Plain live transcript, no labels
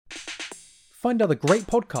Find other great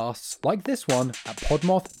podcasts like this one at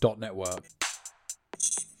podmoth.network.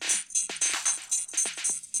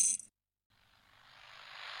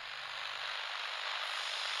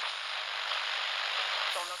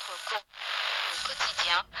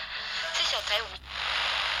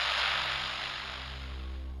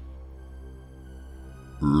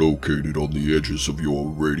 Located on the edges of your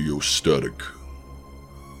radio static,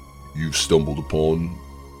 you've stumbled upon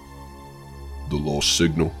The Lost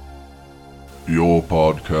Signal, your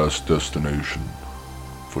podcast destination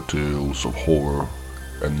for tales of horror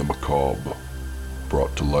and the macabre,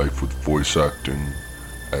 brought to life with voice acting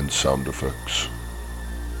and sound effects.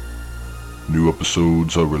 New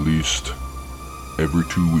episodes are released every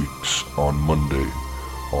 2 weeks on Monday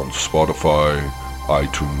on Spotify,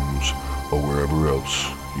 iTunes, or wherever else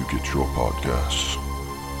you get your podcasts.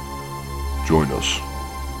 Join us,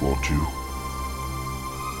 won't you?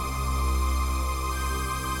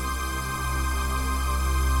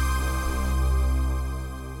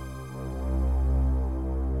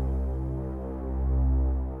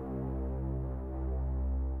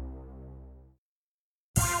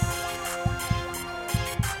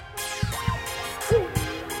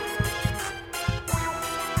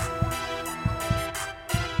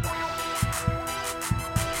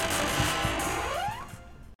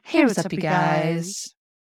 Hey, what's up, you guys?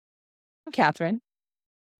 I'm Catherine.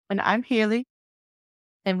 And I'm Haley,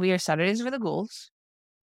 And we are Saturdays for the Ghouls.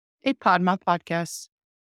 a Podmouth podcast.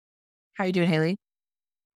 How are you doing, Haley?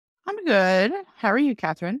 I'm good. How are you,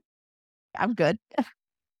 Catherine? I'm good.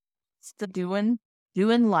 Still doing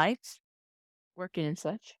life, working and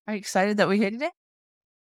such. Are you excited that we're here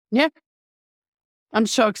today? I'm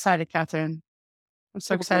so excited, Catherine. I'm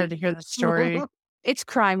so excited to hear the story. It's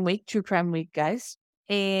Crime Week, True Crime Week, guys.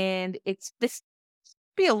 And it's this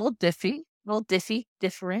be a little different, biff,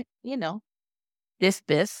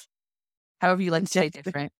 however you like to say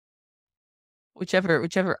different.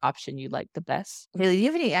 Whichever option you like the best. Haley, do you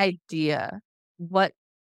have any idea what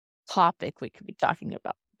topic we could be talking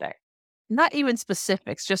about today? Not even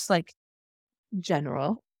specifics, just like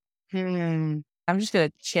general. I'm just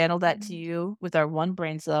gonna channel that to you with our one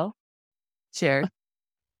brain cell. Share.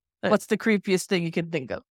 What's the creepiest thing you can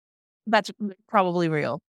think of? That's probably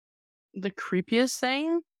real. The creepiest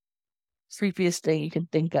thing? Creepiest thing you can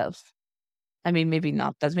think of. I mean, maybe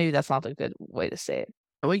not. That's not a good way to say it.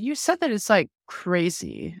 Well, you said that it's like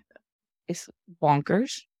crazy. It's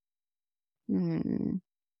bonkers.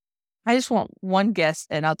 I just want one guess,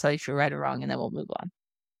 and I'll tell you if you're right or wrong, and then we'll move on.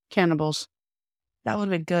 Cannibals. That would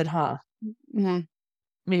have been good, huh? Mhm.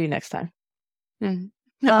 Maybe next time. I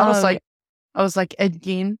was like Ed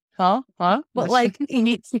Gein. Huh? But Yes. like,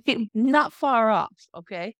 it's not far off,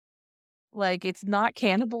 okay? Like, it's not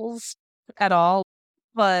cannibals at all,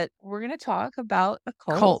 but we're going to talk about a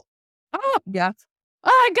cult. Oh, Yeah.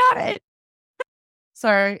 I got it.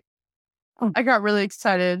 Sorry. Oh. I got really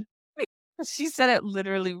excited. She said it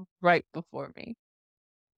literally right before me.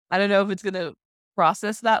 I don't know if it's going to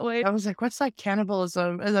process that way. I was like, what's like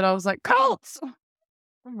cannibalism? And then I was like, cults.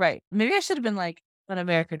 Right. Maybe I should have been like an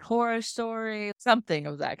American Horror Story, something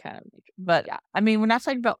of that kind of nature. But yeah, I mean, we're not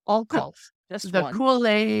talking about all cults, just The one.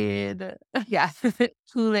 Kool-Aid. Yeah.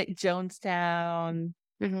 Kool-Aid, Jonestown.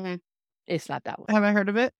 Mhm. It's not that one. Have I heard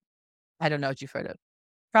of it? I don't know what you've heard of.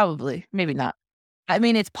 Probably. Maybe not. I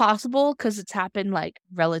mean, it's possible because it's happened like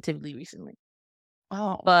relatively recently.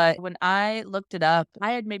 Oh. But when I looked it up,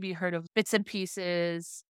 I had maybe heard of bits and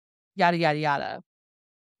pieces, yada, yada, yada.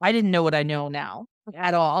 I didn't know what I know now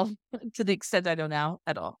at all, to the extent I know now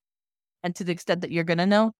at all. And to the extent that you're going to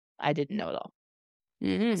know, I didn't know at all.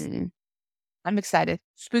 I'm excited.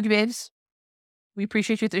 Spooky Babes, we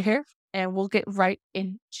appreciate you through here, and we'll get right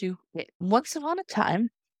into it. Once upon a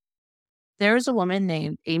time, there was a woman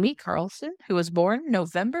named Amy Carlson who was born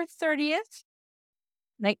November 30th,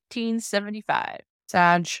 1975.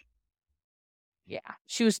 Sag. Yeah,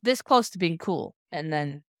 she was this close to being cool, and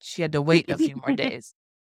then she had to wait a few more days.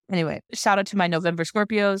 Anyway, shout out to my November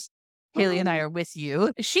Scorpios. Haley and I are with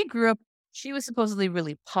you. She grew up, she was supposedly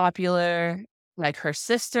really popular. Like, her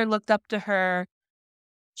sister looked up to her.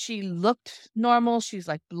 She looked normal. She's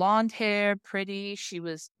like blonde hair, pretty. She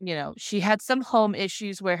was, she had some home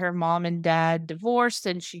issues where her mom and dad divorced,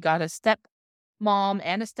 and she got a stepmom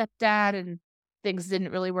and a stepdad, and things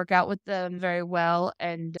didn't really work out with them very well.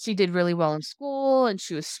 And she did really well in school, and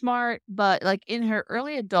she was smart. But like in her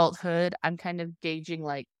early adulthood, I'm kind of gauging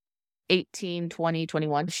like 18, 20,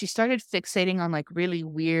 21, she started fixating on like really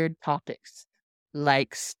weird topics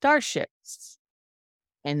like starships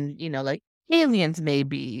and, like aliens,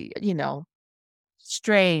 maybe,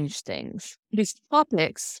 strange things. These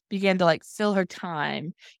topics began to like fill her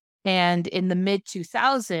time. And in the mid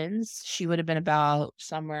 2000s, she would have been about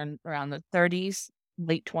somewhere around the 30s,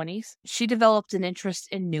 late 20s. She developed an interest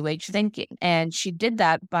in New Age thinking. And she did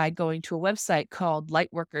that by going to a website called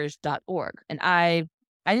lightworkers.org. And I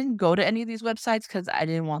didn't go to any of these websites because I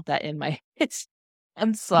didn't want that in my hits.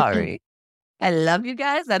 I'm sorry. I love you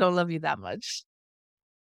guys. I don't love you that much.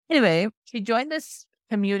 Anyway, she joined this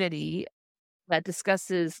community that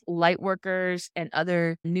discusses light workers and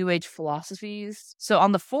other New Age philosophies. So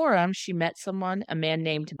on the forum, she met someone, a man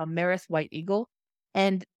named Amerith White Eagle,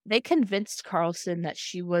 and they convinced Carlson that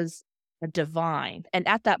she was a divine. And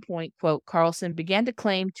at that point, quote, Carlson began to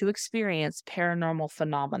claim to experience paranormal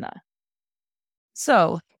phenomena.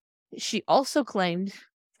 So she also claimed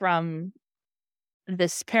from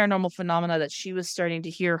this paranormal phenomena that she was starting to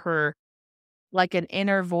hear her like an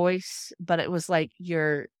inner voice, but it was like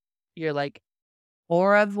your like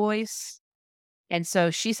aura voice. And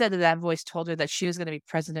so she said that that voice told her that she was going to be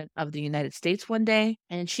president of the United States one day.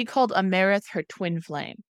 And she called Amerith her twin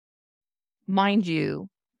flame. Mind you,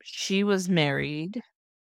 she was married.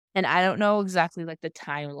 And I don't know exactly like the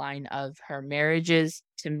timeline of her marriages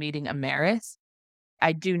to meeting Amerith.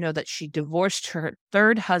 I do know that she divorced her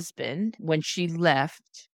third husband when she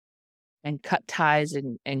left and cut ties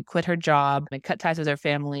and quit her job and cut ties with her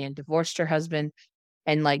family and divorced her husband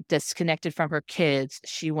and like disconnected from her kids.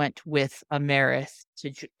 She went with Amerith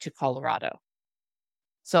to Colorado.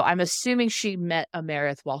 So I'm assuming she met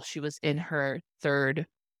Amerith while she was in her third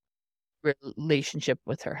relationship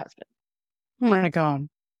with her husband. Oh my God.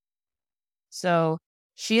 So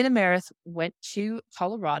she and Amerith went to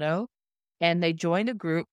Colorado and they joined a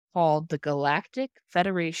group called the Galactic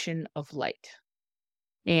Federation of Light.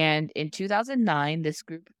 And in 2009, this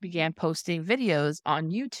group began posting videos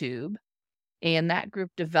on YouTube, and that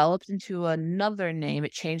group developed into another name.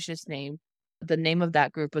 It changed its name. The name of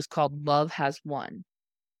that group was called Love Has Won.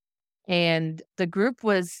 And the group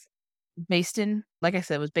was based in, like I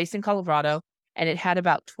said, was based in Colorado, and it had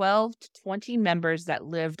about 12 to 20 members that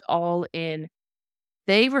lived all in,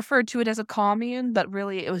 they referred to it as a commune, but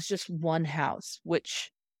really it was just one house,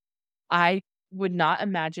 which I would not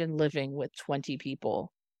imagine living with 20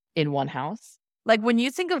 people in one house. Like when you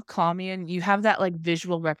think of commune, you have that like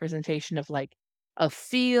visual representation of like a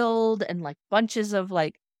field and like bunches of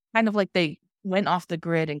like kind of like they went off the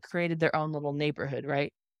grid and created their own little neighborhood,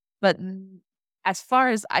 right? But as far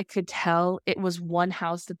as I could tell, it was one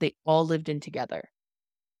house that they all lived in together,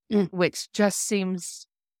 which just seems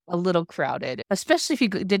a little crowded, especially if you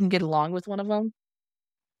didn't get along with one of them.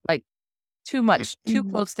 Like too much, too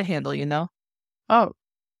close to handle, you know? Oh,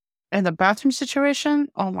 and the bathroom situation?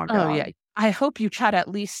 Oh my God. Oh, yeah. I hope you had at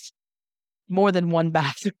least more than one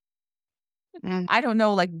bathroom. I don't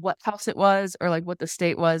know like what house it was or like what the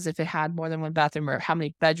state was, if it had more than one bathroom or how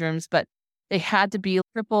many bedrooms, but they had to be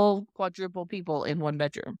triple, quadruple people in one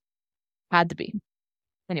bedroom. Had to be.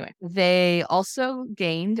 Anyway, they also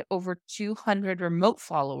gained over 200 remote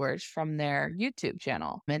followers from their YouTube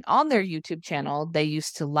channel. And on their YouTube channel, they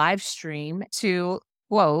used to live stream to,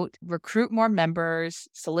 quote, recruit more members,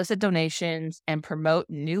 solicit donations, and promote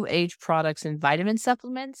new age products and vitamin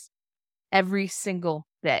supplements every single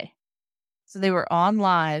day. So they were on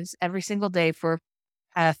lives every single day for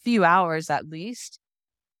a few hours at least,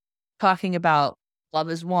 talking about Love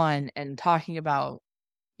Is One and talking about,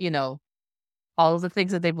 you know, all of the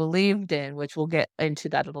things that they believed in, which we'll get into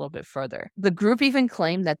that a little bit further. The group even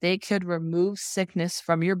claimed that they could remove sickness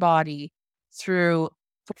from your body through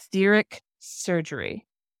etheric surgery.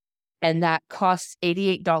 And that costs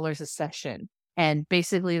 $88 a session. And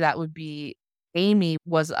basically that would be, Amy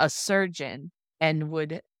was a surgeon and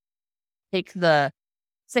would take the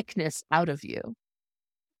sickness out of you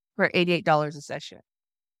for $88 a session.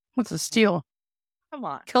 What's a steal? Come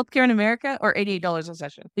on. Healthcare in America or $88 a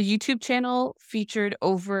session. The YouTube channel featured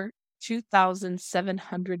over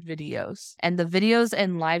 2,700 videos. And the videos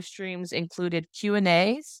and live streams included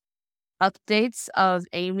Q&As, updates of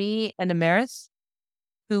Amy and Amerith,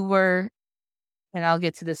 who were, and I'll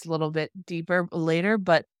get to this a little bit deeper later,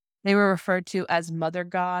 but they were referred to as Mother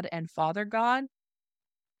God and Father God.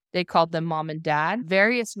 They called them Mom and Dad.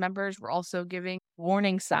 Various members were also giving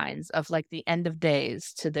warning signs of like the end of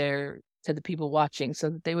days to the people watching so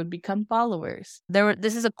that they would become followers.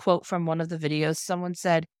 This is a quote from one of the videos. Someone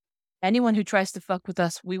said, "Anyone who tries to fuck with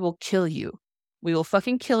us, we will kill you. We will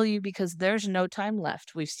fucking kill you because there's no time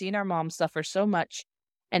left. We've seen our mom suffer so much.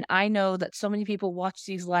 And I know that so many people watch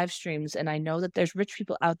these live streams. And I know that there's rich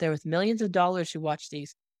people out there with millions of dollars who watch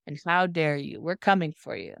these. And how dare you? We're coming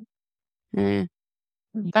for you."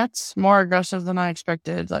 That's more aggressive than I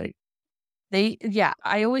expected. Like,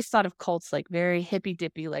 I always thought of cults like very hippy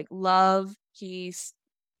dippy, like love, peace,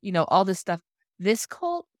 all this stuff. This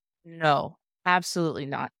cult, no, absolutely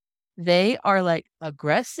not. They are like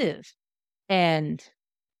aggressive and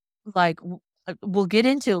like we'll get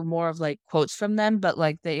into more of like quotes from them, but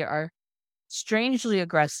like they are strangely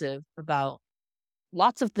aggressive about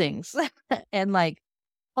lots of things and like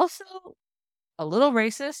also a little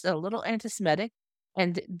racist, a little anti-Semitic,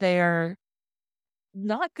 and they're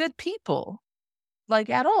not good people, like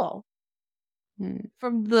at all.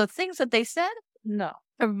 From the things that they said, no.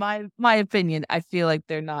 From my opinion, I feel like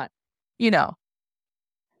they're not, you know,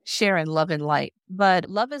 sharing love and light. But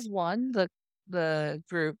Love is One, the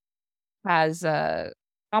group has a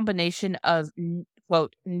combination of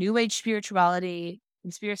quote New Age spirituality,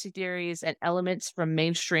 conspiracy theories, and elements from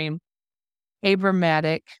mainstream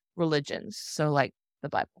Abrahamic religions. So like the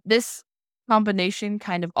Bible. This combination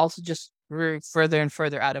kind of also just grew further and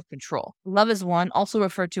further out of control. Love is One, also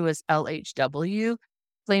referred to as LHW,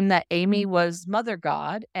 claimed that Amy was Mother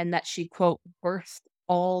God and that she, quote, birthed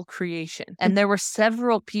all creation. And there were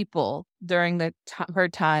several people during her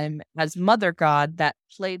time as Mother God that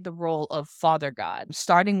played the role of Father God,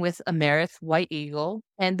 starting with Amerith White Eagle,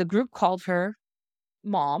 and the group called her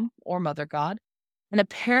Mom or Mother God. And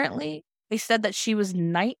apparently they said that she was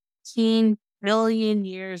 19 billion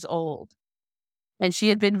years old and she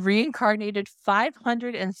had been reincarnated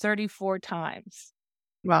 534 times.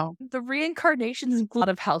 Wow. The reincarnations include a lot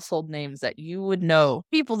of household names that you would know.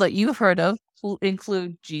 People that you've heard of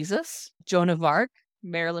include Jesus, Joan of Arc,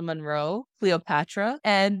 Marilyn Monroe, Cleopatra,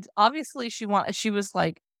 and obviously she was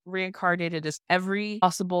like reincarnated as every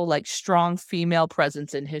possible like strong female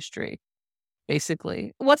presence in history.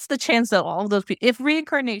 Basically, what's the chance that all of those people, if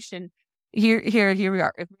reincarnation, here we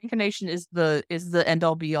are, if reincarnation is the end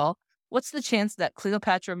all be all, what's the chance that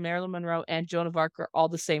Cleopatra, Marilyn Monroe, and Joan of Arc are all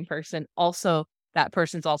the same person? Also, that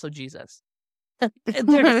person's also Jesus.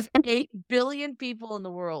 There's 8 billion people in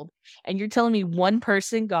the world, and you're telling me one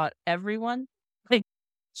person got everyone? Like,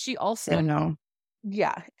 she also, I know.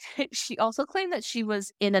 yeah, she also claimed that she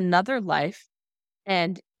was in another life,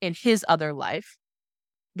 and in his other life,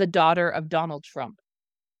 the daughter of Donald Trump.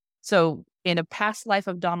 So, in a past life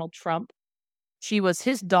of Donald Trump, she was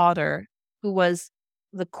his daughter, who was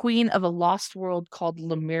the queen of a lost world called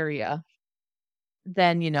Lemuria.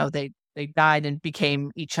 Then, they died and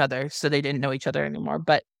became each other, so they didn't know each other anymore.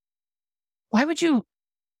 But why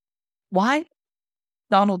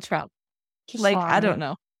Donald Trump? Like, I don't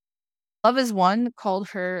know. Love is One called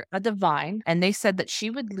her a divine, and they said that she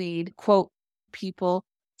would lead, quote, people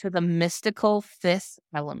to the mystical fifth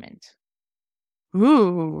element.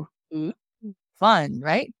 Ooh. Fun,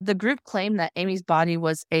 right? The group claimed that Amy's body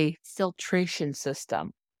was a filtration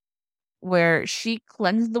system where she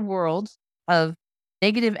cleansed the world of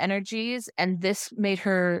negative energies, and this made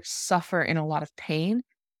her suffer in a lot of pain.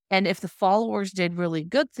 And if the followers did really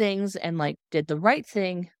good things and like did the right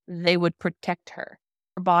thing, they would protect her.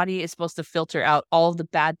 Her body is supposed to filter out all of the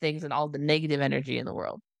bad things and all the negative energy in the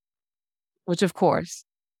world. Which, of course,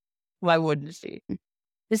 why wouldn't she?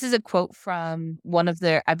 This is a quote from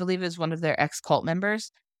I believe it was one of their ex-cult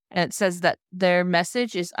members. And it says that their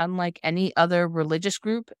message is unlike any other religious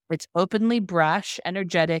group. It's openly brash,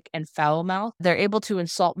 energetic, and foul-mouthed. They're able to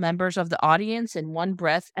insult members of the audience in one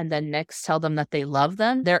breath and then next tell them that they love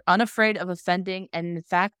them. They're unafraid of offending, and in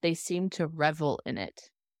fact, they seem to revel in it.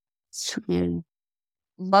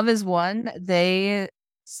 Love is One. They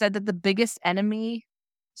said that the biggest enemy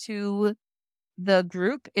to the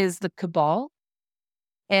group is the Cabal.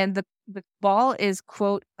 And the Cabal is,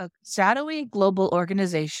 quote, a shadowy global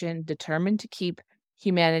organization determined to keep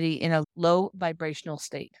humanity in a low vibrational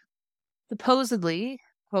state. Supposedly,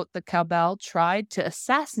 quote, the Cabal tried to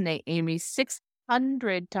assassinate Amy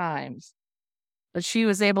 600 times, but she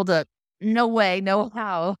was able to, no way, no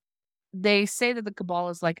how. They say that the Cabal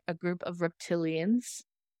is like a group of reptilians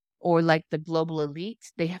or like the global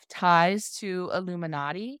elite. They have ties to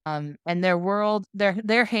Illuminati, and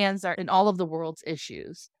their hands are in all of the world's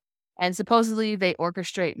issues. And supposedly they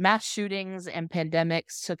orchestrate mass shootings and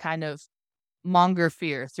pandemics to kind of monger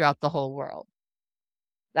fear throughout the whole world.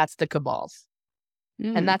 That's the Cabals.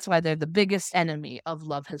 And that's why they're the biggest enemy of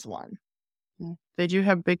Love Has Won. They do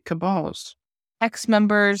have big cabals.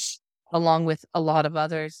 Ex-members, along with a lot of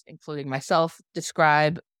others, including myself,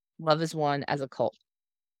 describe Love Is One as a cult.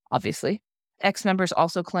 Obviously. Ex-members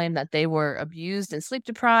also claim that they were abused and sleep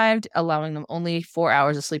deprived, allowing them only 4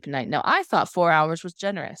 hours of sleep a night. Now, I thought 4 hours was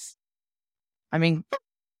generous. I mean,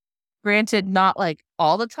 granted, not like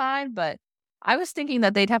all the time, but I was thinking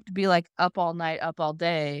that they'd have to be like up all night, up all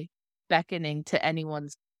day, beckoning to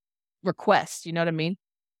anyone's request. You know what I mean?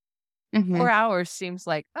 4 hours seems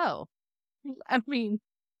like, I mean,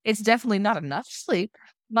 it's definitely not enough sleep,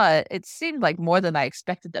 but it seemed like more than I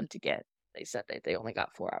expected them to get. They said they only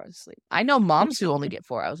got 4 hours of sleep. I know moms who only get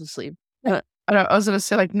 4 hours of sleep. I was gonna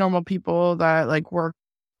say like normal people that like work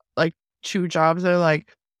like 2 jobs. They're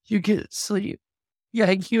like, you get sleep. Yeah,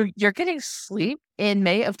 like you're getting sleep in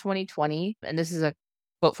May of 2020, and this is a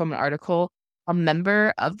quote from an article. A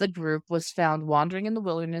member of the group was found wandering in the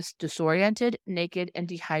wilderness, disoriented, naked, and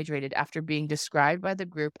dehydrated after being described by the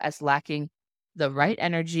group as lacking the right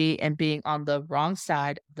energy and being on the wrong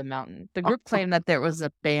side of the mountain. The group claimed that there was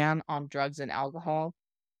a ban on drugs and alcohol,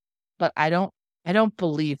 but I don't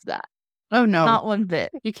believe that. Oh no, Not one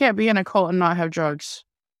bit. you can't be in a cult and not have drugs.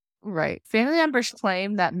 Right. Family members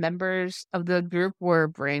claim that members of the group were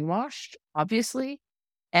brainwashed, obviously,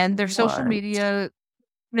 and their social What? media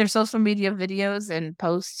videos and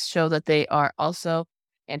posts show that they are also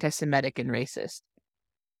anti-Semitic and racist,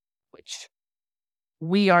 which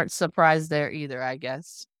we aren't surprised there either, I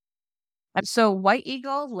guess. And so White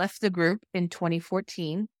Eagle left the group in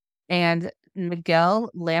 2014, and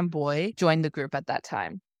Miguel Lamboy joined the group at that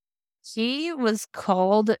time. He was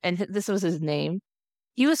called, and this was his name,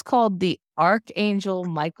 he was called the Archangel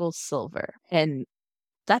Michael Silver. And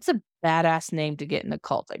that's a badass name to get in a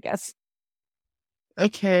cult, I guess.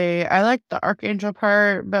 Okay, I like the Archangel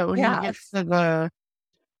part, but when Yeah. you get to the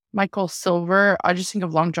Michael Silver, I just think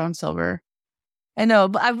of Long John Silver. I know,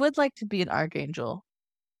 but I would like to be an archangel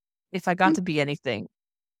if I got to be anything.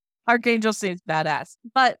 Archangel seems badass.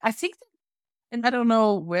 But I think, and I don't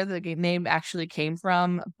know where the name actually came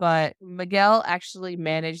from, but Miguel actually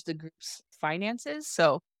managed the group's finances.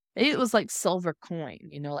 So maybe it was like silver coin,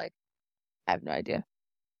 like, I have no idea.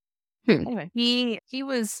 Anyway, he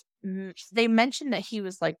was, they mentioned that he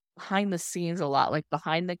was like behind the scenes a lot, like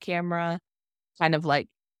behind the camera, kind of like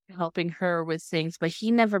helping her with things, but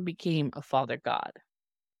he never became a father god.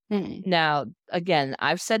 Now, again,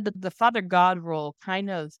 I've said that the father god role kind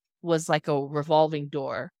of was like a revolving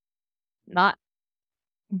door.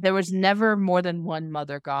 There was never more than one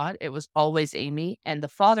mother god. It was always Amy, and the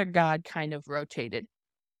father god kind of rotated.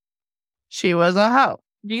 She was a hoe.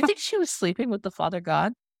 Do you think she was sleeping with the father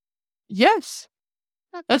god? Yes.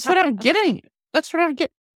 That's what I'm getting. That's what I'm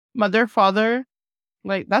getting. Mother, father.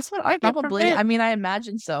 Like, that's what I get from Probably. it. I mean, I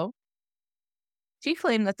imagine so. She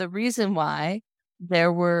claimed that the reason why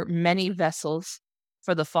there were many vessels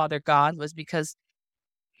for the father god was because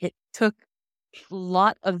it took a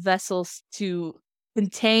lot of vessels to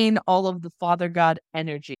contain all of the father god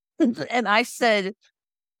energy. And I said,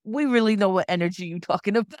 we really know what energy you're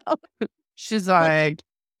talking about. She's like,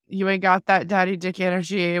 you ain't got that daddy dick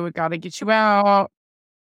energy. We got to get you out.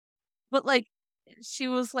 But like, she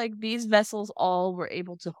was like, these vessels all were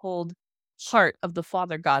able to hold part of the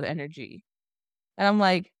father god energy. And I'm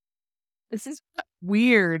like, this is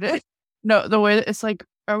weird. No, the way that it's like,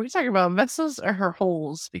 are we talking about vessels or her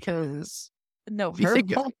holes? Because No, you her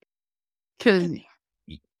think- whole- because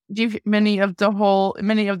many of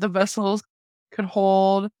the vessels could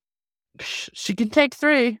hold. She can take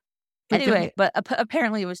 3. Anyway, but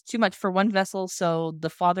apparently it was too much for one vessel, so the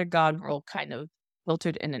father god role kind of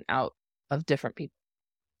filtered in and out of different people.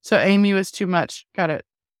 So Amy was too much. Got it.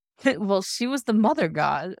 Well, she was the mother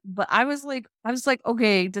god, but I was like,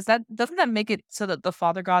 okay, doesn't that make it so that the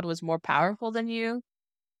father god was more powerful than you?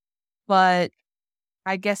 But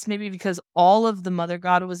I guess maybe because all of the mother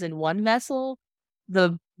god was in one vessel,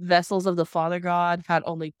 the vessels of the father god had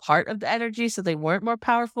only part of the energy, so they weren't more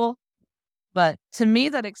powerful. But to me,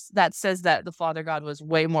 that says that the father god was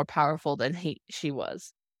way more powerful than she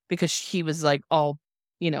was, because he was like all,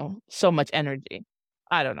 so much energy.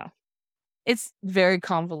 I don't know. It's very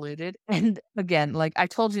convoluted. And again, like I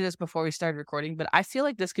told you this before we started recording, but I feel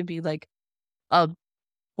like this could be like a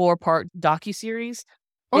 4-part docuseries.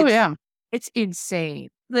 Oh, yeah. It's insane.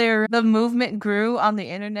 The movement grew on the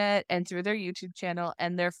internet and through their YouTube channel,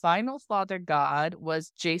 and their final father god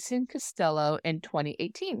was Jason Costello in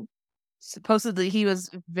 2018. Supposedly, he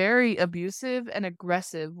was very abusive and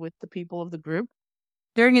aggressive with the people of the group.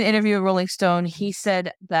 During an interview with Rolling Stone, he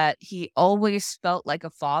said that he always felt like a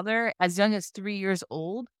father. As young as 3 years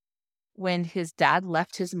old, when his dad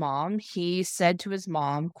left his mom, he said to his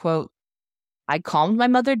mom, quote, "I calmed my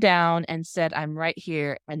mother down and said, I'm right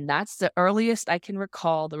here. And that's the earliest I can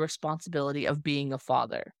recall the responsibility of being a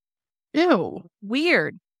father." Ew.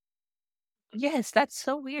 Weird. Yes, that's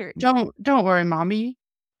so weird. Don't worry, mommy.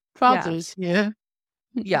 Father's here.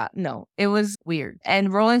 Yeah, no, it was weird. And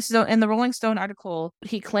in the Rolling Stone article,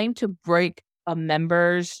 he claimed to break a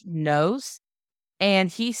member's nose.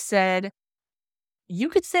 And he said, you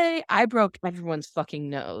could say I broke everyone's fucking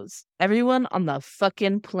nose. Everyone on the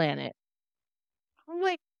fucking planet. I'm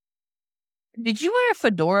like, Did you wear a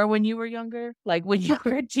fedora when you were younger? Like when you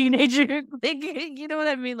were a teenager? Like, you know what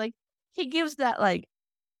I mean? Like he gives that like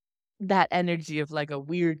that energy of like a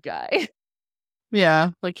weird guy. Yeah,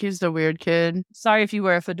 like he's the weird kid. Sorry if you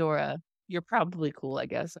wear a fedora. You're probably cool, I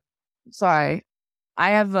guess. Sorry.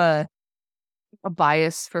 I have a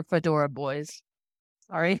bias for fedora boys.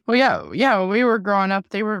 Sorry. Well, yeah. When we were growing up,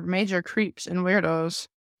 they were major creeps and weirdos.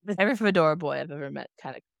 Every fedora boy I've ever met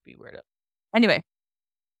kind of be weirdo. Anyway,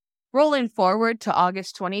 rolling forward to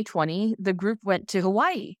August 2020, the group went to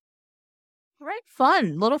Hawaii. Right?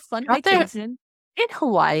 Fun. Little fun Out there. vacation in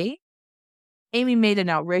Hawaii. Amy made an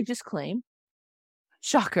outrageous claim.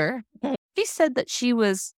 Shocker. She said that she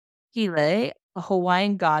was Hile, a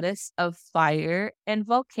Hawaiian goddess of fire and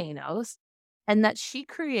volcanoes, and that she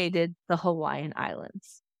created the Hawaiian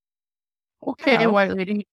Islands. Okay, Wow. white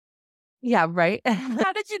lady. Yeah, right?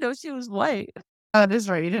 How did you know she was white? That is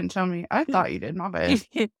right. You didn't tell me. I thought you did. My bad.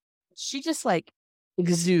 She just like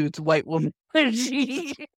exudes white woman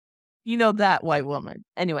energy. You know that white woman.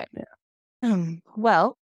 Anyway.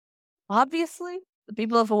 Well, obviously, the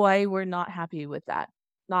people of Hawaii were not happy with that.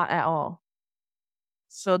 Not at all.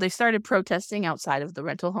 So they started protesting outside of the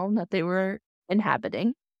rental home that they were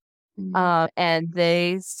inhabiting. And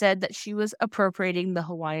they said that she was appropriating the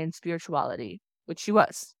Hawaiian spirituality, which she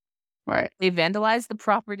was. Right. They vandalized the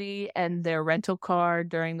property and their rental car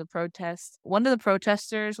during the protest. One of the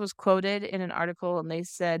protesters was quoted in an article, and they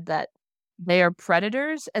said that they are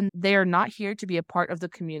predators and they are not here to be a part of the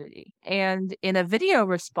community. And in a video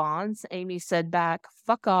response, Amy said back,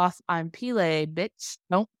 "Fuck off, I'm Pele, bitch.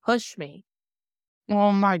 Don't push me."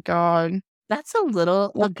 Oh my God. That's a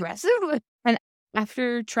little aggressive. And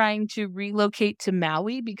after trying to relocate to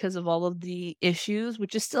Maui because of all of the issues,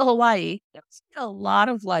 which is still Hawaii, there's a lot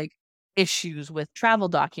of like issues with travel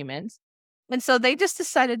documents. And so they just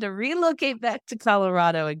decided to relocate back to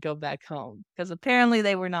Colorado and go back home because apparently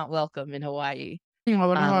they were not welcome in Hawaii.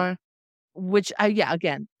 Which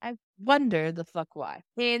again, I wonder the fuck why.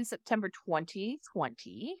 In September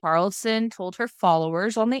 2020, Carlson told her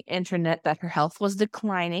followers on the internet that her health was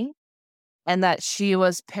declining and that she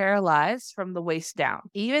was paralyzed from the waist down.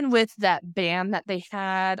 Even with that ban that they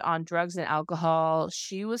had on drugs and alcohol,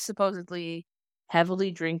 she was supposedly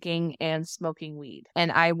heavily drinking and smoking weed.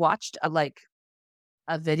 And I watched a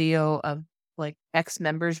video of like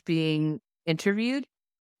ex-members being interviewed,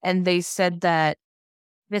 and they said that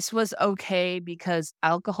this was okay because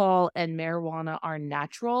alcohol and marijuana are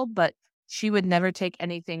natural, but she would never take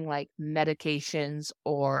anything like medications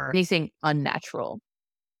or anything unnatural.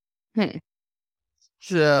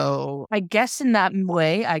 So I guess in that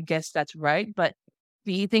way, I guess that's right. But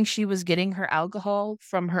do you think she was getting her alcohol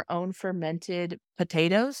from her own fermented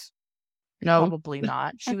potatoes? No. Probably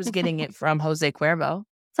not. She was getting it from Jose Cuervo.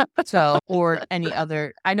 So, or any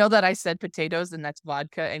other. I know that I said potatoes and that's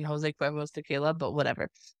vodka and Jose Cuervo's tequila, but whatever.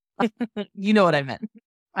 You know what I meant.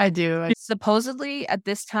 I do. Supposedly at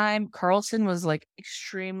this time, Carlson was like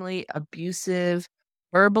extremely abusive,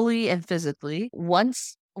 verbally and physically.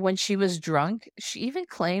 Once when she was drunk, she even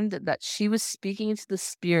claimed that she was speaking to the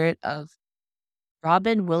spirit of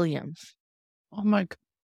Robin Williams. Oh my God.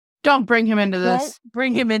 Don't bring him into this. Don't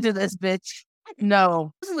bring him into this, bitch.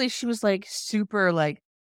 No. Supposedly she was like super like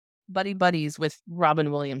buddies with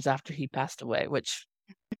Robin Williams after he passed away, which,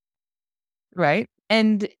 right?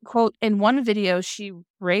 And quote, in one video, she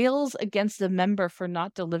rails against the member for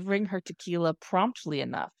not delivering her tequila promptly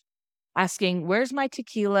enough, asking, "Where's my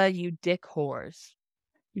tequila, you dick whores?"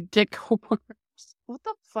 You dick whores. What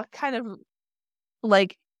the fuck kind of,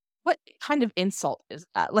 like, what kind of insult is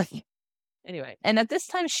that? Like, anyway. And at this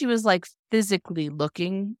time, she was like physically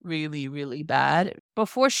looking really, really bad.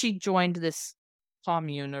 Before she joined this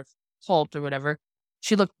commune or cult or whatever,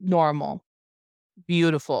 she looked normal,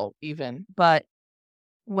 beautiful even. But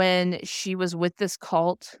when she was with this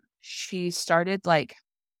cult, she started like,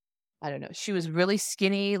 I don't know, she was really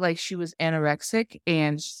skinny, like she was anorexic,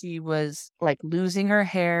 and she was like losing her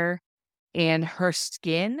hair, and her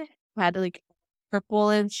skin had like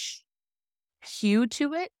purplish hue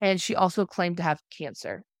to it, and she also claimed to have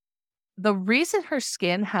cancer. The reason her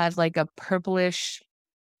skin had like a purplish,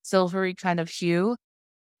 silvery kind of hue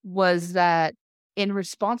was that in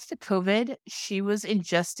response to COVID, she was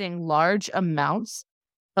ingesting large amounts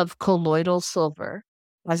of colloidal silver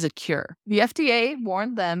as a cure. The FDA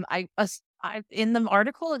warned them. In the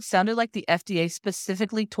article, it sounded like the FDA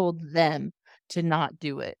specifically told them to not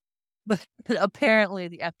do it. But apparently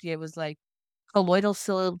the FDA was like, colloidal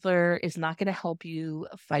silver is not going to help you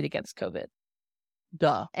fight against COVID.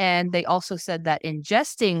 Duh. And they also said that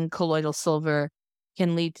ingesting colloidal silver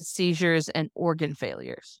can lead to seizures and organ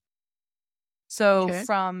failures. So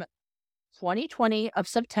from 2020 of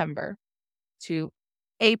September to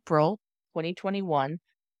April 2021,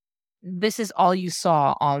 this is all you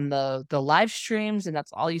saw on the live streams, and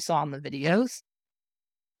that's all you saw on the videos.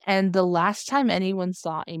 And the last time anyone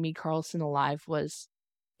saw Amy Carlson alive was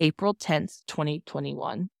April 10th,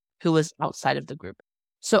 2021, who was outside of the group.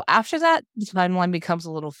 So after that, the timeline becomes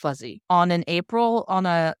a little fuzzy. On a April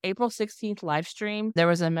 16th live stream, there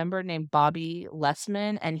was a member named Bobby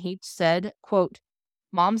Lessman, and he said, quote,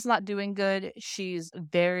 "Mom's not doing good. She's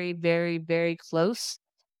very, very, very close.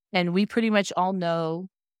 And we pretty much all know.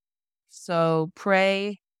 So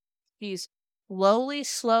pray." She's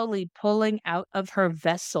slowly pulling out of her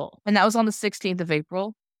vessel. And that was on the 16th of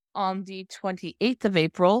April. On the 28th of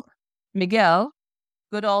April, Miguel,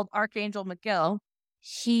 good old Archangel Miguel,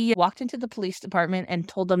 he walked into the police department and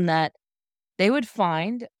told them that they would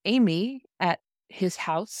find Amy at his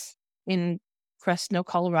house in Fresno,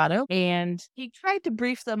 Colorado. And he tried to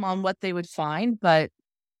brief them on what they would find, but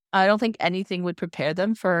I don't think anything would prepare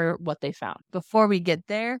them for what they found. Before we get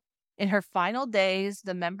there, in her final days,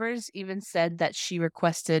 the members even said that she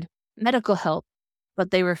requested medical help, but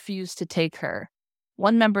they refused to take her.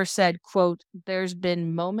 One member said, quote, "There's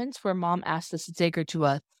been moments where Mom asked us to take her to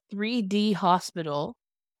a 3D hospital,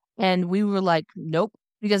 and we were like, nope,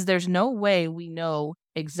 because there's no way we know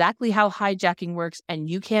exactly how hijacking works, and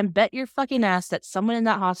you can bet your fucking ass that someone in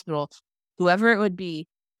that hospital, whoever it would be,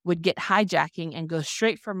 would get hijacking and go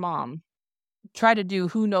straight for Mom, try to do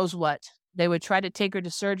who knows what. They would try to take her to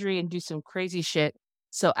surgery and do some crazy shit.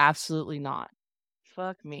 So absolutely not.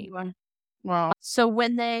 Fuck me." Wow. So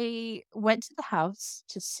when they went to the house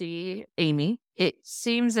to see Amy, it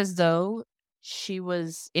seems as though she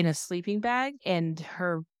was in a sleeping bag and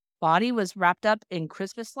her body was wrapped up in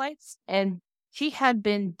Christmas lights, and she had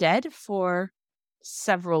been dead for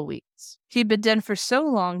several weeks. She'd been dead for so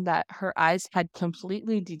long that her eyes had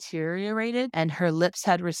completely deteriorated and her lips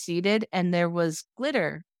had receded, and there was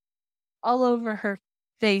glitter all over her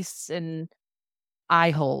face and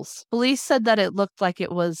eye holes. Police said that it looked like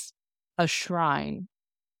it was a shrine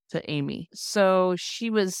to Amy. So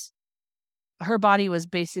her body was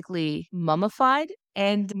basically mummified,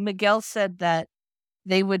 and Miguel said that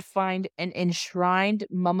they would find an enshrined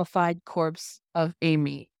mummified corpse of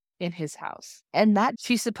Amy in his house, and that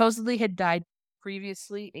she supposedly had died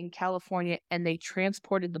previously in California, and they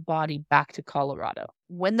transported the body back to Colorado.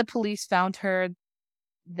 When the police found her,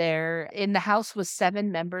 there in the house was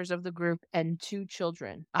 7 members of the group and 2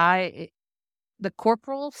 children. The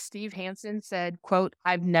corporal, Steve Hansen, said, quote,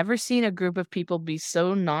 "I've never seen a group of people be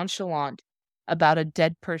so nonchalant about a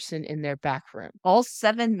dead person in their back room." All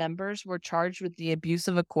 7 members were charged with the abuse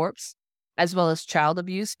of a corpse, as well as child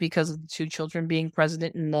abuse because of the 2 children being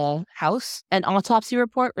present in the house. An autopsy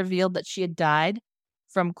report revealed that she had died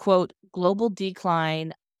from, quote, "global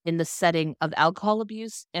decline in the setting of alcohol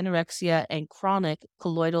abuse, anorexia, and chronic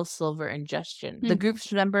colloidal silver ingestion." The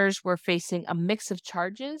group's members were facing a mix of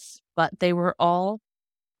charges, but they were all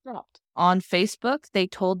dropped. On Facebook, they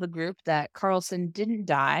told the group that Carlson didn't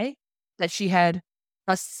die, that she had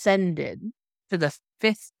ascended to the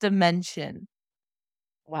 5th dimension.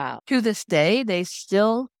 Wow. To this day, they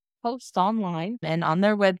still post online and on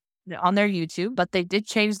their YouTube, but they did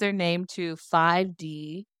change their name to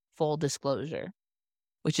 5D Full Disclosure,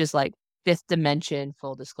 which is like 5th dimension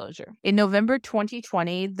full disclosure. In November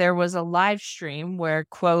 2020, there was a live stream where,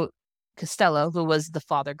 quote, Costello, who was the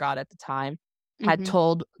father god at the time, had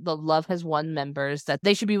told the Love Has Won members that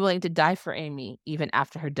they should be willing to die for Amy even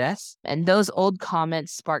after her death. And those old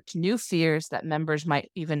comments sparked new fears that members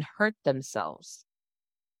might even hurt themselves.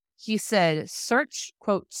 He said,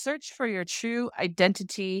 quote, "Search for your true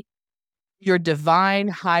identity, your divine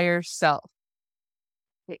higher self.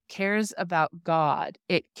 It cares about God.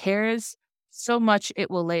 It cares so much it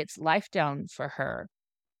will lay its life down for her,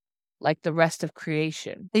 like the rest of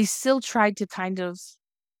creation." They still tried to kind of,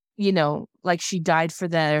 like she died for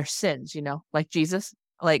their sins, like Jesus.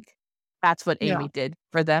 Like that's what Amy did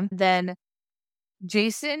for them. Then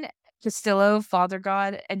Jason Castillo, Father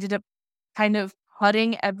God, ended up kind of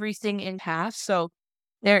cutting everything in half. So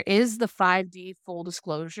there is the 5D Full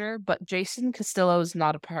Disclosure, but Jason Castillo is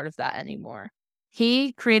not a part of that anymore.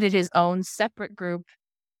 He created his own separate group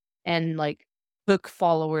and like took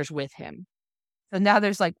followers with him. So now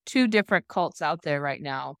there's like 2 different cults out there right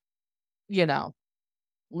now,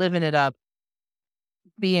 living it up,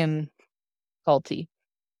 being culty.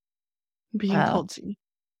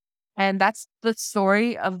 And that's the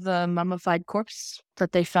story of the mummified corpse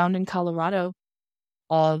that they found in Colorado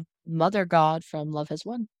of Mother God from Love Has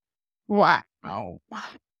Won. Wow.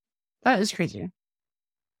 That is crazy.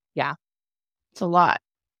 Yeah. It's a lot.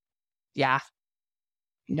 Yeah.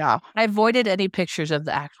 Yeah. I avoided any pictures of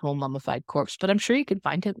the actual mummified corpse, but I'm sure you can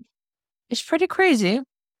find it. It's pretty crazy.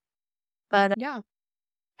 But yeah.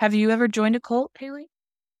 Have you ever joined a cult, Haley?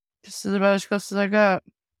 This is about as close as I got.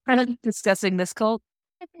 Discussing this cult?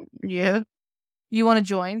 Yeah. You want to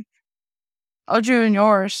join? I'll join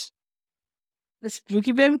yours. The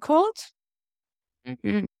Spooky Bim cult?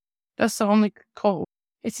 That's the only cult.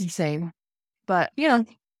 It's insane. But, I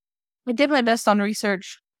did my best on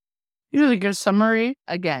research. You did a good summary.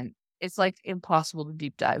 Again, it's like impossible to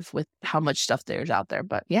deep dive with how much stuff there's out there.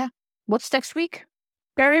 But yeah. What's next week?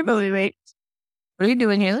 Scary movie, wait. What are you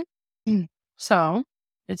doing, Haley? So,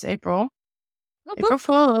 it's April. Whoop, April whoop.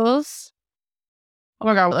 Fools. Oh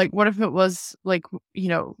my God. Like, what if it was like,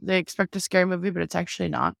 they expect a scary movie, but it's actually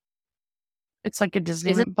not? It's like a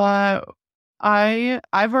Disney Is movie. But I've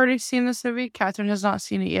already seen this movie. Catherine has not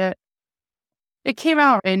seen it yet. It came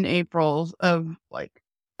out in April of like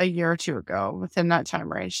a year or two ago, within that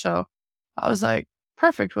time range. So I was like,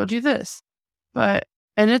 perfect, we'll do this. And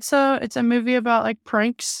it's a movie about like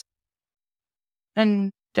pranks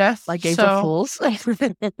and death. Like April Fools?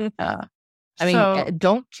 Yeah. I mean,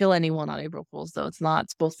 don't kill anyone on April Fools, though. It's not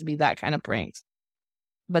supposed to be that kind of pranks.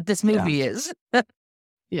 But this movie is.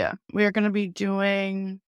 Yeah. We are going to be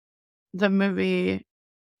doing the movie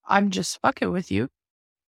I'm Just Fucking With You.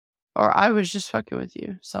 Or I Was Just Fucking With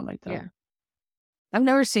You. Something like that. Yeah. I've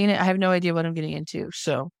never seen it. I have no idea what I'm getting into.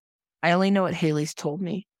 So I only know what Haley's told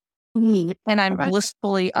me. And I'm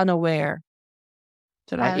blissfully unaware.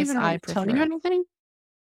 Did I even tell you anything?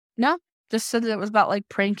 No. Just said that it was about like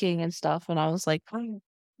pranking and stuff. And I was like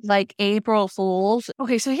April Fools.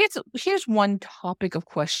 Okay, so here's one topic of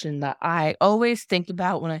question that I always think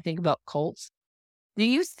about when I think about cults. Do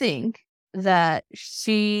you think that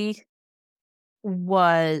she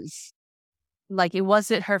was like, it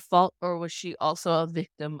wasn't her fault, or was she also a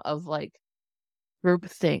victim of like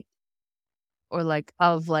groupthink, or like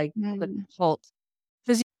of like the cult?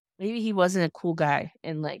 Because maybe he wasn't a cool guy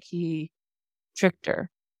and like he tricked her,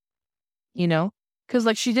 because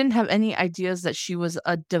like she didn't have any ideas that she was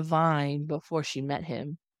a divine before she met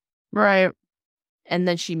him. Right. And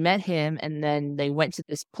then she met him, and then they went to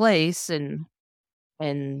this place and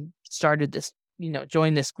started this,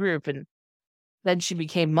 joined this group, and then she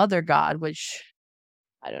became Mother God, which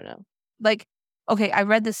I don't know. Like, okay, I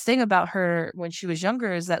read this thing about her when she was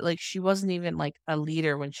younger, is that like she wasn't even like a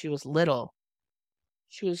leader when she was little.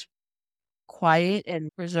 She was quiet and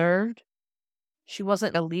reserved. She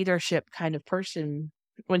wasn't a leadership kind of person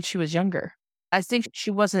when she was younger. I think she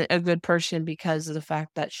wasn't a good person because of the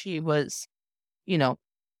fact that she was,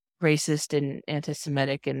 racist and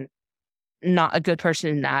anti-Semitic, and not a good person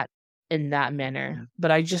in that manner. But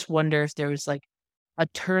I just wonder if there was like a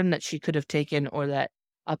turn that she could have taken, or that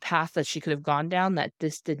a path that she could have gone down, that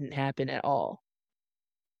this didn't happen at all.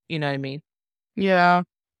 You know what I mean? Yeah.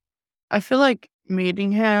 I feel like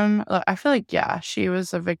meeting him, I feel like, yeah, she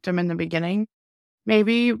was a victim in the beginning.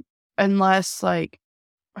 Maybe, unless like,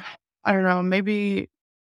 I don't know, maybe,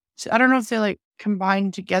 I don't know if they like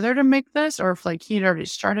combined together to make this, or if like he'd already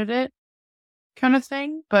started it kind of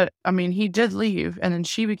thing. But I mean, he did leave, and then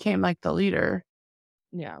she became like the leader.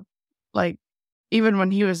 Yeah. Like, even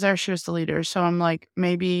when he was there, she was the leader. So I'm like,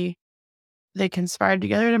 maybe they conspired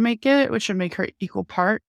together to make it, which would make her equal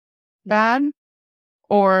part bad.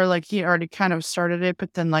 Or like he already kind of started it,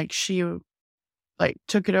 but then like she like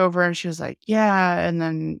took it over, and she was like, yeah. And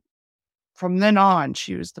then from then on,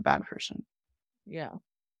 she was the bad person. Yeah.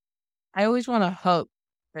 I always want to hope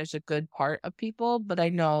there's a good part of people, but I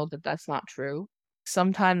know that that's not true.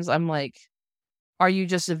 Sometimes I'm like, are you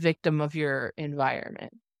just a victim of your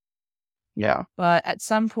environment? Yeah. But at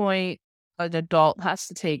some point, an adult has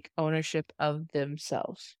to take ownership of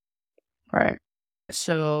themselves. Right.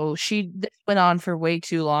 So she went on for way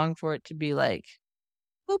too long for it to be like,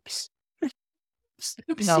 oops.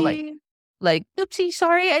 Oopsie. Like, oopsie,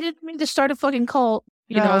 sorry, I didn't mean to start a fucking cult.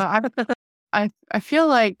 I feel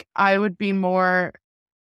like I would be more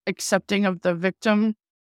accepting of the victim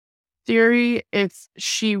theory if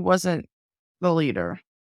she wasn't the leader.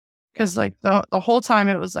 Because like the whole time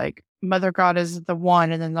it was like Mother God is the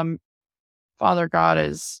one, and then the Father God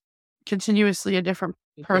is continuously a different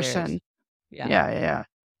person. Yeah.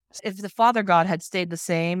 If the Father God had stayed the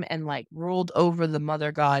same and like ruled over the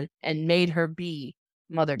Mother God and made her be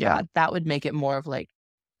Mother God, that would make it more of like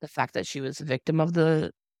the fact that she was a victim of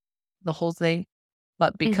the whole thing.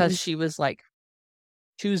 But because she was like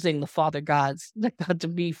choosing the Father Gods to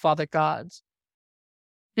be Father Gods,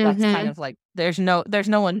 that's kind of like there's no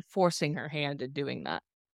one forcing her hand in doing that,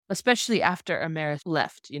 especially after Amaris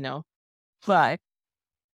left, But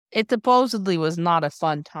it supposedly was not a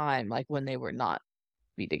fun time, like when they were not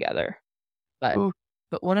be together. But Ooh.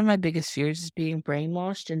 but one of my biggest fears is being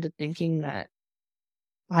brainwashed into thinking that,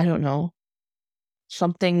 I don't know,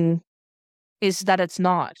 something is that it's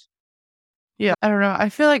not. Yeah, I don't know. I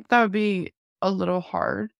feel like that would be a little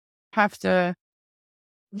hard. Have to,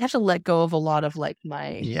 I have to let go of a lot of like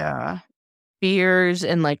my yeah. fears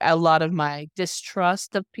and like a lot of my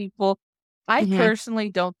distrust of people. I Mhm. personally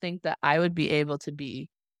don't think that I would be able to be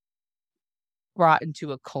brought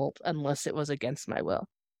into a cult unless it was against my will.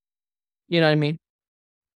 You know what I mean?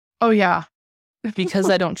 Oh, yeah. Because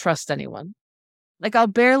I don't trust anyone. Like I'll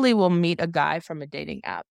barely will meet a guy from a dating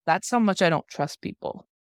app. That's how much I don't trust people.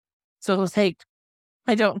 So it's like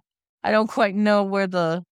I don't quite know where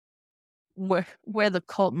the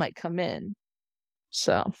cult might come in.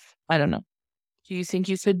 So I don't know. Do you think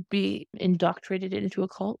you could be indoctrinated into a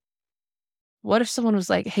cult? What if someone was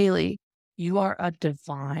like, Haley, you are a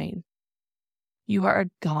divine. You are a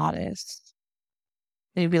goddess.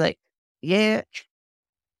 And you'd be like, yeah.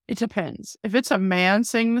 It depends. If it's a man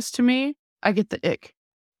saying this to me, I get the ick.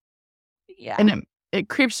 Yeah. And it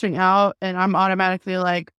creeps me out, and I'm automatically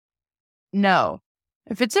like, no.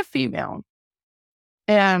 If it's a female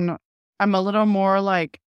and I'm a little more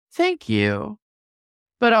like, thank you,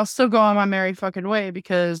 but I'll still go on my merry fucking way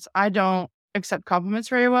because I don't accept compliments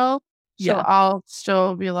very well. So Yeah. I'll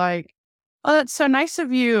still be like, oh, that's so nice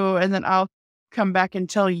of you. And then I'll come back and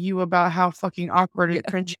tell you about how fucking awkward and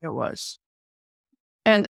cringy it was.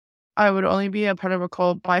 And I would only be a part of a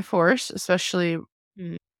cult by force, especially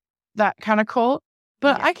that kind of cult.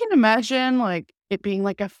 But Yeah. I can imagine like it being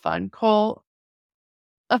like a fun cult,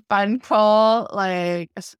 like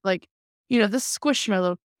the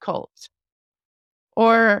Squishmallow cult,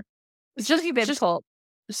 or Spooky Babe just cult.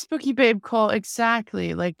 Spooky Babe cult,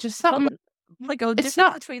 exactly. Like just something. Like a It's difference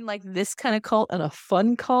not between like this kind of cult and a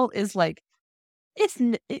fun cult is like it's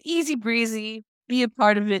easy breezy. Be a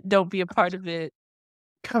part of it. Don't be a part of it.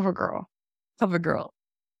 cover girl. Cover girl.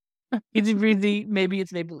 Easy breezy. Maybe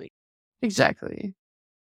it's Maybelline. Exactly.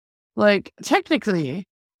 Like technically,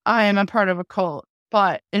 I am a part of a cult,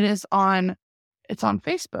 but it's on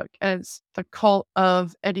Facebook, and it's the cult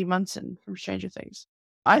of Eddie Munson from Stranger Things.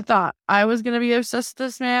 I thought I was gonna be obsessed with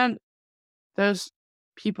this man. Those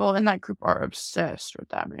people in that group are obsessed with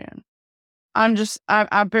that man.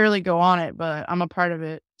 I barely go on it, but I'm a part of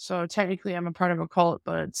it. So technically I'm a part of a cult,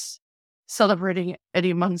 but it's celebrating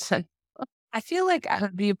Eddie Munson. I feel like I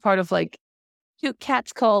would be a part of like cute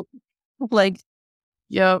cats cult, like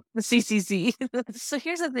Yep. the CCC. So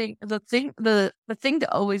here's the thing. The thing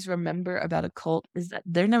to always remember about a cult is that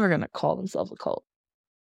they're never gonna call themselves a cult.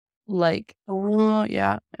 Like Oh,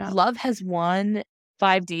 yeah. Love has won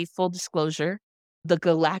 5D, full disclosure, the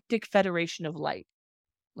Galactic Federation of Light.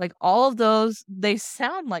 Like all of those, they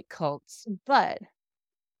sound like cults, but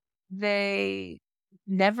they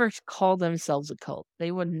never call themselves a cult.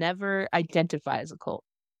 They would never identify as a cult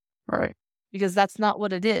Right. because that's not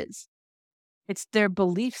what it is. It's their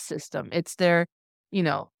belief system. It's their,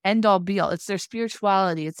 end all be all. It's their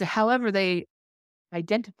spirituality. It's however they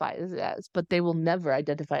identify it as, but they will never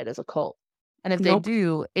identify it as a cult. And if they Nope.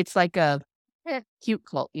 do, it's like a cute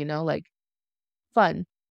cult, like fun,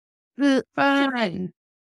 Fine.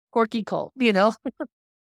 quirky cult,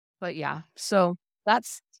 But yeah, so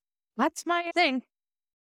that's my thing.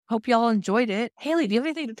 Hope y'all enjoyed it. Haley, do you have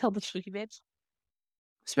anything to tell the Spooky Babes?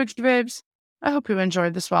 Spooky Babes, I hope you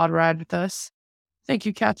enjoyed this wild ride with us. Thank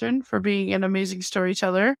you, Catherine, for being an amazing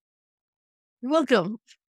storyteller. You're welcome.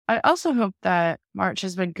 I also hope that March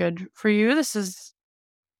has been good for you. This is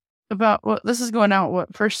going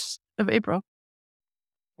out, 1st of April?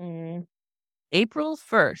 April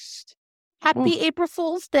 1st. Happy April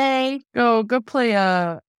Fool's Day. Go play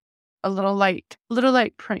a little light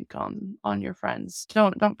prank on your friends.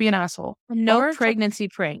 Don't be an asshole. No pregnancy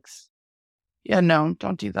pranks. Yeah, no,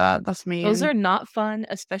 don't do that. That's mean. Those are not fun,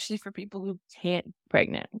 especially for people who can't get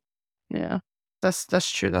pregnant. Yeah.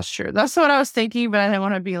 That's true. That's true. That's what I was thinking, but I didn't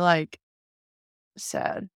want to be like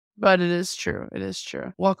sad. But it is true. It is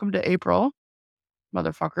true. Welcome to April,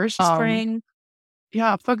 motherfuckers. Spring.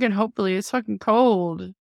 Yeah, fucking hopefully. It's fucking cold.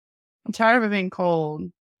 I'm tired of it being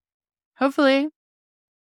cold. Hopefully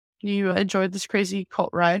you enjoyed this crazy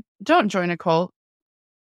cult ride. Don't join a cult,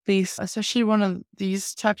 please. Especially one of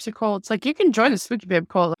these types of cults. Like, you can join the Spooky Babe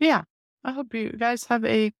cult. Yeah. I hope you guys have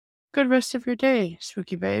a good rest of your day,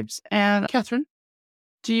 Spooky Babes. And Catherine,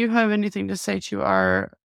 do you have anything to say to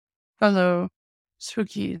our fellow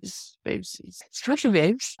Spookies, Babesies? Spooky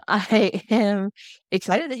Babes, I am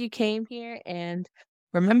excited that you came here, and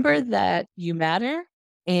remember that you matter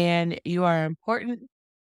and you are important,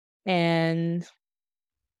 and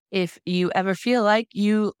If you ever feel like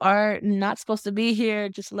you are not supposed to be here,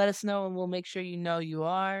 just let us know and we'll make sure you know you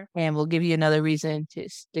are. And we'll give you another reason to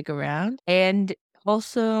stick around. And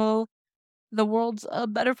also, the world's a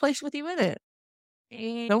better place with you in it.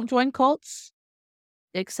 And don't join cults,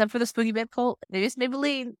 except for the Spooky Babe cult. Maybe it's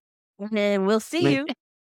Maybelline. And we'll see you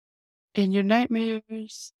In your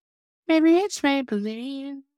nightmares. Maybe it's Maybelline.